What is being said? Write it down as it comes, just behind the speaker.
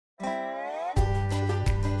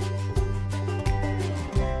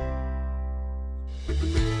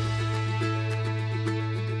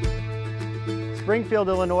Springfield,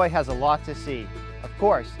 Illinois has a lot to see. Of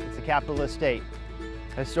course, it's the capital of the state.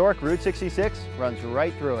 Historic Route 66 runs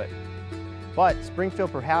right through it. But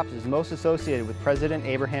Springfield perhaps is most associated with President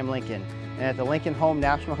Abraham Lincoln, and at the Lincoln Home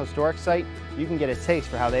National Historic Site, you can get a taste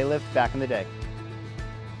for how they lived back in the day.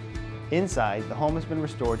 Inside, the home has been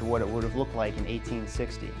restored to what it would have looked like in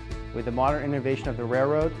 1860. With the modern innovation of the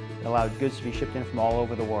railroad, it allowed goods to be shipped in from all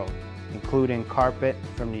over the world, including carpet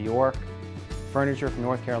from New York, furniture from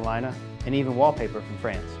North Carolina, and even wallpaper from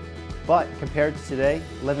France. But compared to today,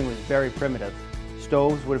 living was very primitive.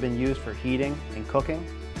 Stoves would have been used for heating and cooking,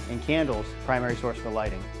 and candles, primary source for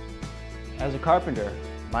lighting. As a carpenter,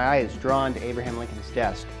 my eye is drawn to Abraham Lincoln's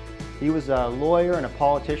desk. He was a lawyer and a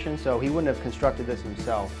politician, so he wouldn't have constructed this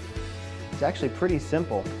himself. It's actually pretty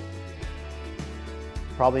simple.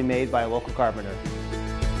 Probably made by a local carpenter.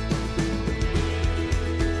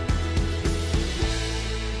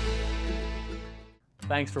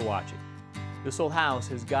 Thanks for watching. This Old House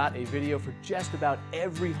has got a video for just about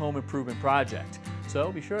every home improvement project,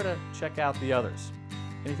 so be sure to check out the others.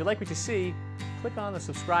 And if you'd like what you see, click on the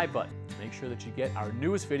subscribe button to make sure that you get our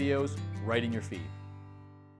newest videos right in your feed.